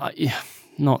really,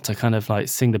 not to kind of like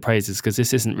sing the praises, because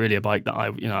this isn't really a bike that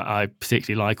I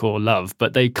particularly like or love,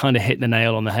 but they kind of hit the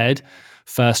nail on the head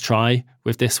first try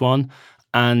with this one.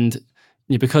 And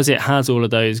because it has all of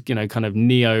those, kind of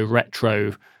neo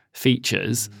retro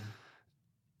features,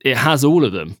 it has all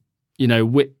of them.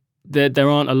 There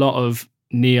aren't a lot of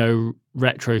neo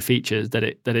retro features that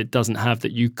it doesn't have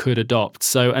that you could adopt.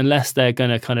 So unless they're going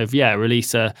to kind of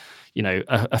release a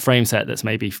frame set that's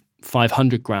maybe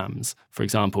 500 grams, for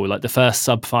example, like the first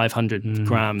sub 500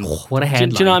 gram. Oh, what a headline.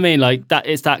 Do you know what I mean? Like that,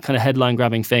 it's that kind of headline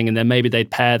grabbing thing, and then maybe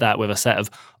they'd pair that with a set of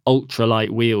ultra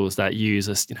light wheels that use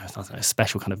a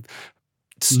special kind of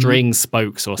string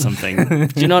spokes or something. Do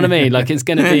you know what I mean? Like it's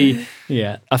going to be.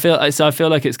 Yeah. I feel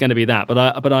like it's going to be that,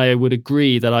 but I would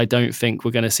agree that I don't think we're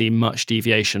going to see much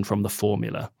deviation from the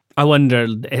formula. I wonder,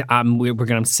 we're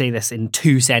going to say this in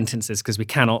two sentences because we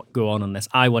cannot go on this.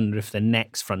 I wonder if the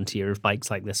next frontier of bikes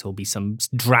like this will be some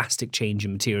drastic change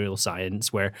in material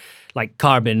science where like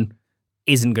carbon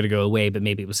isn't going to go away, but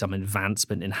maybe it was some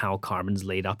advancement in how carbon's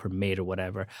laid up or made or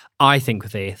whatever. I think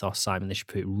with the Aethos, Simon, they should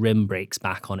put rim brakes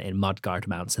back on it in mudguard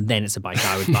mounts, and then it's a bike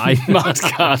I would buy.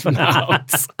 Mudguard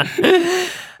mounts.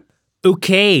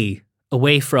 Okay.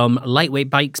 Away from lightweight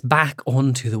bikes, back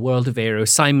onto the world of aero.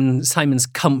 Simon's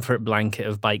comfort blanket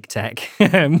of bike tech.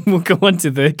 We'll go on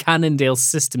to the Cannondale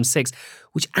System 6,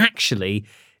 which actually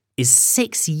is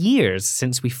 6 years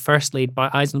since we first laid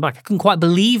eyes on the bike. I couldn't quite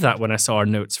believe that when I saw our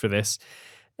notes for this.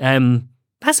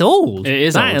 That's old. It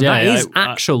is old. That is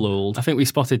actual old. I think we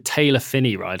spotted Taylor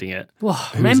Finney riding it. Whoa,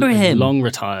 remember him? Long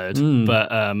retired, but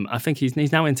I think he's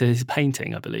now into his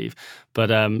painting, I believe. But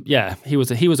he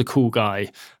was a cool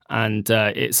guy. And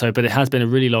but it has been a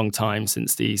really long time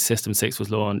since the System 6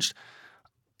 was launched.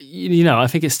 I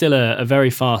think it's still a very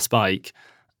fast bike,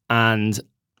 and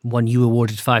one you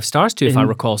awarded 5 stars to, if I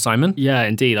recall, Simon. Yeah,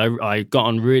 indeed. I got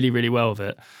on really, really well with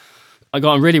it.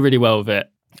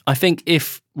 I think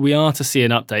if we are to see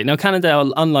an update now,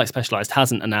 Cannondale, unlike Specialized,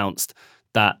 hasn't announced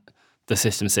that the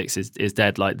System 6 is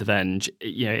dead like the Venge.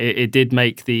 It did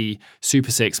make the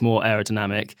Super 6 more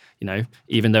aerodynamic,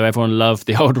 even though everyone loved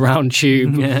the old round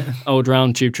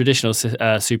tube traditional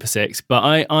Super 6.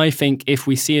 But I think if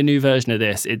we see a new version of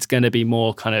this, it's going to be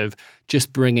more kind of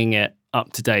just bringing it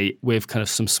up to date with kind of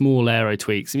some small aero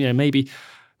tweaks.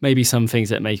 Maybe some things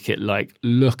that make it like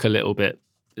look a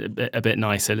bit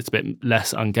nicer, a little bit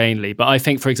less ungainly. But I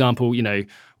think, for example,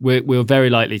 we're very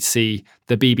likely to see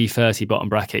the BB30 bottom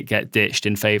bracket get ditched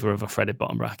in favour of a threaded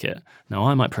bottom bracket. Now,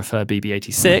 I might prefer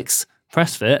BB86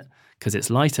 press fit because it's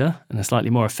lighter and it's slightly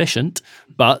more efficient.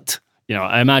 But,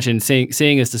 I imagine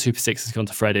seeing as the Super 6 has gone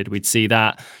to threaded, we'd see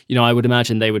that. I would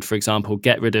imagine they would, for example,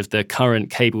 get rid of the current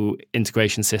cable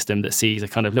integration system that sees a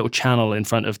kind of little channel in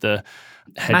front of the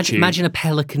head tube. Imagine a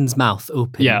pelican's mouth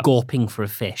open, gawping for a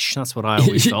fish. That's what I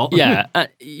always thought. Yeah,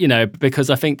 because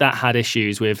I think that had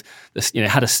issues with,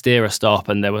 had a steerer stop,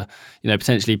 and there were,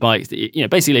 potentially bikes that,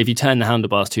 basically if you turn the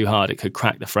handlebars too hard, it could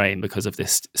crack the frame because of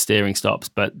this steering stops.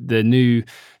 But the new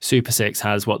Super 6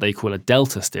 has what they call a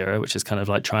delta steerer, which is kind of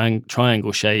like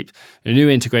triangle shape, a new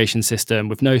integration system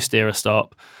with no steerer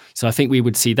stop. So I think we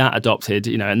would see that adopted,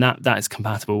 and that is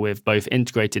compatible with both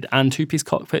integrated and two-piece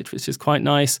cockpit, which is quite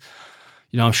nice.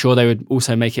 I'm sure they would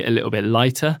also make it a little bit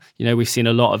lighter. We've seen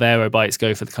a lot of aero bikes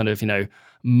go for the kind of,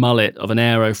 mullet of an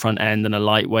aero front end and a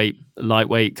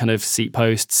lightweight kind of seat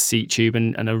post, seat tube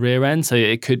and a rear end. So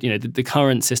it could, the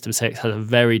current System 6 has a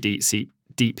very deep seat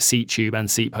tube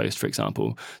and seat post, for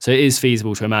example. So it is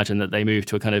feasible to imagine that they move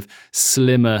to a kind of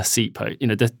slimmer seat post.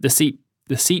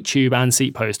 The seat tube and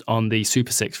seat post on the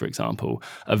Super 6, for example,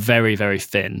 are very, very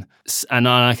thin. And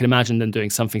I can imagine them doing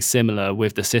something similar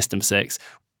with the System 6,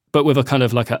 but with a kind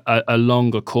of like a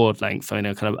longer chord length, kind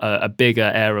of a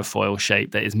bigger aerofoil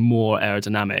shape that is more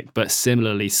aerodynamic, but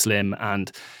similarly slim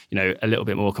and, a little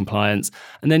bit more compliance.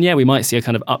 And then, we might see a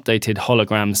kind of updated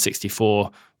hologram 64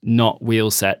 knot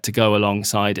wheel set to go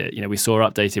alongside it. We saw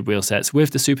updated wheel sets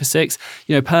with the Super 6.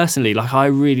 Personally, I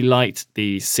really liked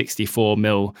the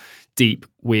 64mm deep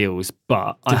wheels,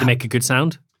 but did they make a good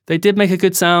sound? They did make a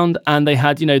good sound, and they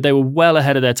had, they were well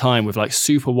ahead of their time with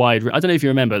super wide. I don't know if you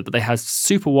remember, but they had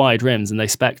super wide rims, and they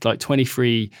spec'd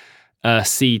 23C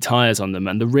tires on them,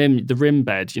 and the rim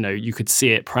bed, you could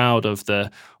see it proud of the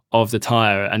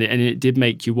tire, and it did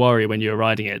make you worry when you were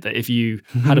riding it that if you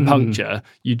had a puncture,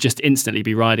 you'd just instantly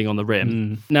be riding on the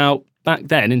rim. Now, back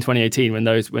then in 2018,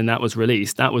 when that was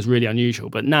released, that was really unusual.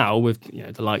 But now with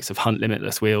the likes of Hunt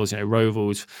Limitless wheels,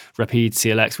 Roval's Rapide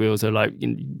CLX wheels are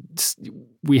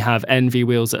we have Envy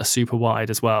wheels that are super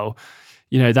wide as well.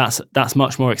 That's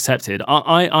much more accepted.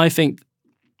 I think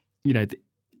a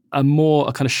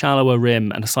kind of shallower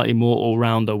rim and a slightly more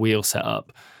all-rounder wheel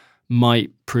setup might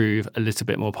prove a little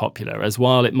bit more popular. As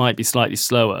while it might be slightly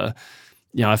slower,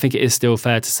 I think it is still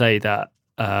fair to say that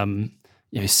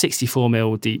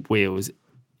 64mm deep wheels,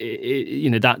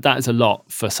 that is a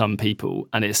lot for some people,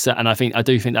 and I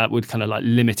do think that would kind of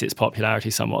limit its popularity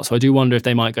somewhat. So I do wonder if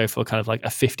they might go for kind of a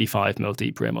 55mm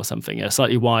deep rim or something,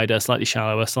 slightly wider, slightly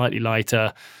shallower, slightly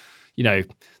lighter,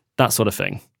 that sort of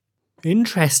thing.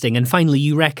 Interesting. And finally,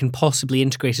 you reckon possibly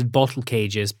integrated bottle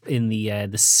cages in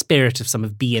the spirit of some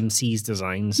of BMC's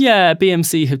designs? Yeah,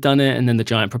 BMC have done it, and then the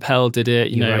Giant Propel did it.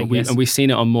 Right, yes. And we've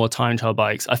seen it on more time trial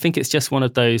bikes. I think it's just one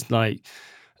of those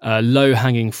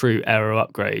low-hanging fruit aero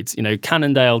upgrades.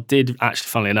 Cannondale did actually,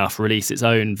 funnily enough, release its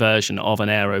own version of an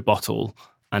aero bottle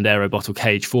and aero bottle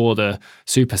cage for the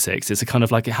Super 6. It's a kind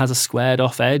of it has a squared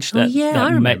off edge.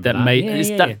 Personally,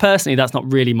 that's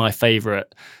not really my favourite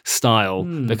style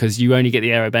because you only get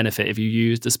the aero benefit if you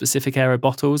use the specific aero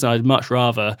bottles. And I'd much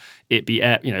rather it be,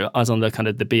 as on the kind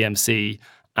of the BMC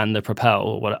and the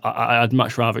Propel. I'd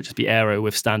much rather it just be aero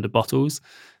with standard bottles.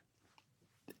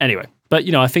 Anyway, but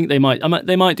I think they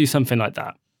might do something like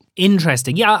that.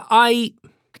 Interesting. Yeah, I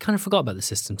kind of forgot about the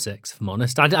System 6, if I'm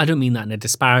honest. I don't mean that in a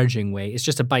disparaging way. It's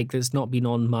just a bike that's not been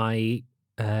on my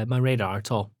my radar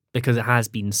at all because it has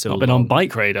been so long. Not been on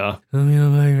bike radar. Oh, yeah,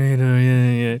 bike radar,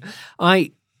 yeah.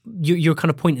 You're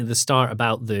kind of pointing at the start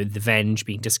about the Venge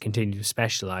being discontinued with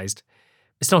Specialized.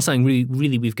 It's not something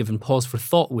really we've given pause for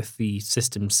thought with the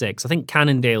System 6. I think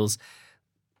Cannondale's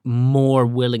more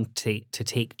willing to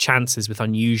take chances with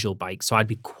unusual bikes. So I'd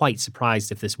be quite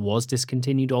surprised if this was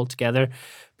discontinued altogether.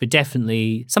 But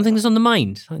definitely something that's on the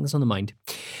mind.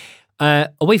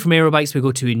 Away from aero bikes, we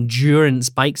go to endurance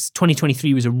bikes.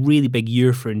 2023 was a really big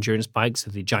year for endurance bikes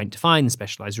with the Giant Define, the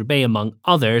Specialized Roubaix, among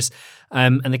others.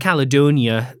 And the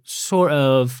Caledonia sort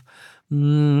of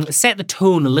set the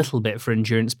tone a little bit for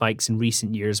endurance bikes in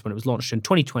recent years when it was launched in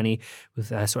 2020 with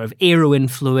sort of aero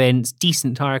influence,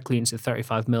 decent tire clearance at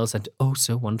 35mm and oh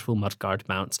so wonderful mudguard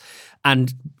mounts.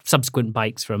 And subsequent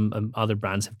bikes from other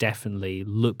brands have definitely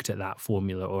looked at that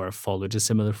formula or have followed a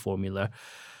similar formula.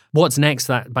 What's next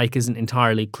for that bike isn't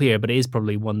entirely clear, but it is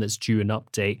probably one that's due an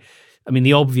update. I mean,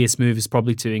 the obvious move is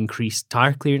probably to increase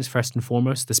tire clearance first and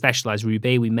foremost. The Specialized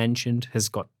Roubaix we mentioned has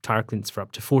got tire clearance for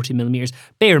up to 40mm.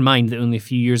 Bear in mind that only a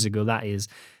few years ago that is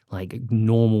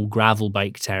normal gravel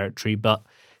bike territory, but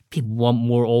people want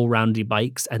more all-roundy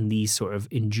bikes, and these sort of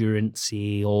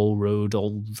endurance-y, all-road,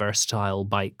 all-versatile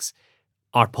bikes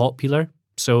are popular.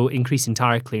 So increasing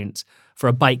tire clearance for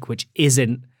a bike which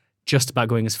isn't just about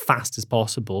going as fast as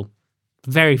possible,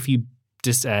 very few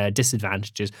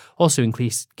disadvantages. Also,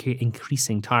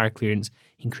 increasing tyre clearance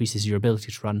increases your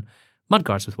ability to run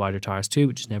mudguards with wider tyres too,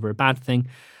 which is never a bad thing.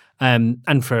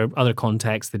 And for other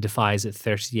context, the Defy is at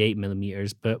 38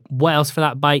 millimeters. But what else for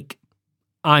that bike?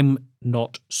 I'm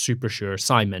not super sure.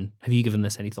 Simon, have you given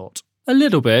this any thought? A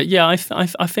little bit, yeah. I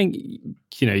think,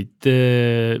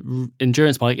 the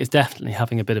endurance bike is definitely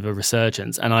having a bit of a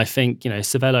resurgence. And I think,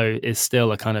 Cervelo is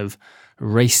still a kind of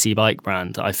racy bike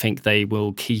brand. I think they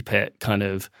will keep it kind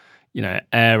of,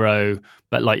 aero,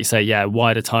 but like you say, yeah,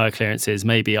 wider tyre clearances,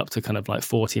 maybe up to kind of like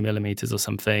 40 millimeters or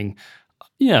something.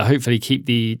 Yeah, hopefully keep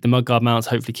the mudguard mounts,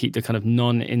 hopefully keep the kind of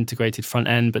non-integrated front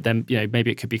end, but then,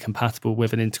 maybe it could be compatible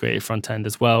with an integrated front end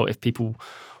as well if people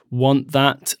want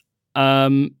that.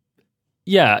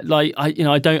 Yeah, like I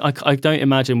don't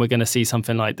imagine we're going to see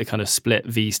something like the kind of split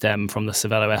V-stem from the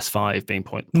Cervelo S5 being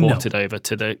ported over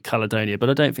to the Caledonia, but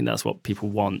I don't think that's what people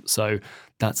want. So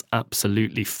that's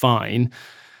absolutely fine.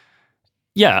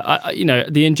 Yeah,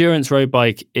 the endurance road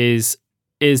bike is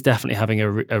definitely having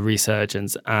a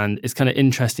resurgence, and it's kind of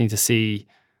interesting to see.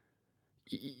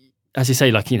 As you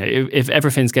say, like, if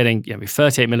everything's getting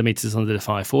 38 millimeters on the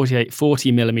Defy,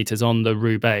 40 millimeters on the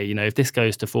Roubaix, if this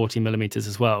goes to 40 millimeters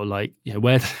as well, like,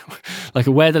 where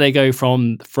do they go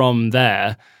from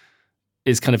there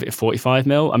is kind of at 45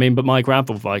 mil. I mean, but my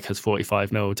gravel bike has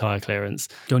 45 mil tire clearance.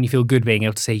 Don't you feel good being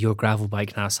able to say your gravel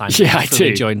bike now, Simon? Yeah, I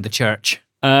do. Joined the church.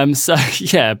 So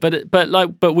yeah,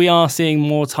 but we are seeing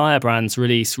more tire brands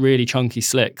release really chunky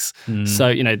slicks. So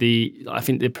I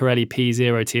think the Pirelli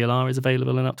P0 TLR is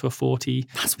available in up to a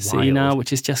 40C now,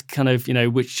 which is just kind of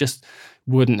which just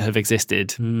wouldn't have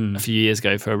existed a few years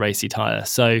ago for a racy tire.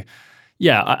 So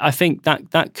yeah, I think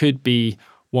that could be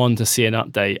one to see an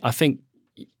update. I think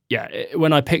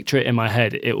when I picture it in my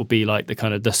head, it will be like the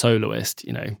kind of the Soloist,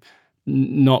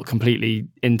 not completely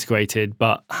integrated,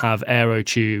 but have aero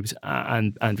tubes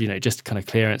and just kind of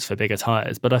clearance for bigger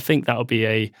tires. But I think that'll be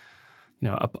a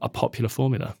popular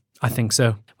formula. I think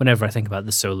so. Whenever I think about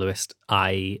the Soloist,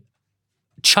 I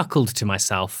chuckled to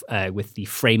myself with the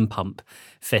frame pump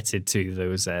fitted to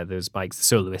those bikes. The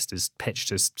Soloist is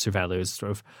pitched as Cervelo's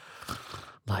sort of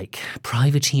like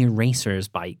privateer racer's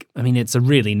bike. I mean, it's a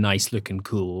really nice looking,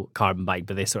 cool carbon bike,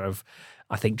 but they sort of,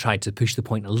 I think, tried to push the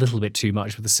point a little bit too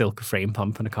much with a silk frame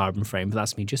pump and a carbon frame, but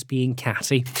that's me just being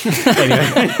catty.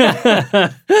 Anyway.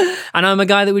 And I'm a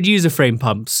guy that would use a frame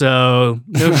pump, so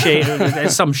no shade,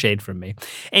 there's some shade from me.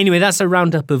 Anyway, that's a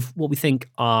roundup of what we think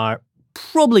are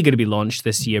probably going to be launched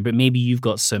this year, but maybe you've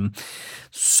got some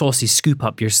saucy scoop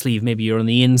up your sleeve. Maybe you're on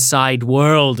the inside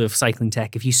world of cycling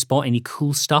tech. If you spot any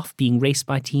cool stuff being raced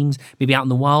by teams, maybe out in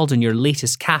the wild on your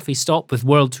latest cafe stop with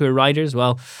World Tour riders,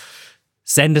 well,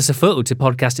 send us a photo to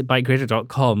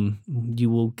podcast@bikeradar.com. You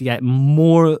will get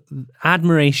more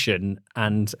admiration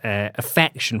and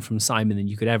affection from Simon than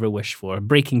you could ever wish for.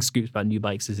 Breaking scoops about new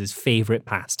bikes is his favourite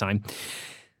pastime.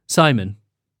 Simon,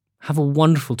 have a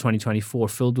wonderful 2024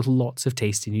 filled with lots of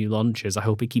tasty new launches. I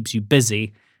hope it keeps you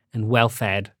busy and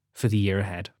well-fed for the year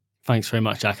ahead. Thanks very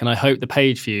much, Jack. And I hope the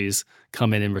page views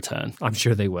come in return. I'm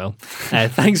sure they will.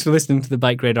 Thanks for listening to the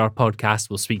Bike Radar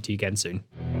podcast. We'll speak to you again soon.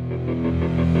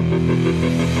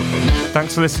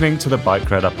 Thanks for listening to the Bike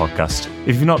Radar podcast.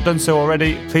 If you've not done so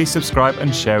already, please subscribe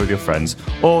and share with your friends,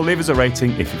 or leave us a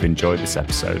rating if you've enjoyed this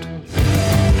episode.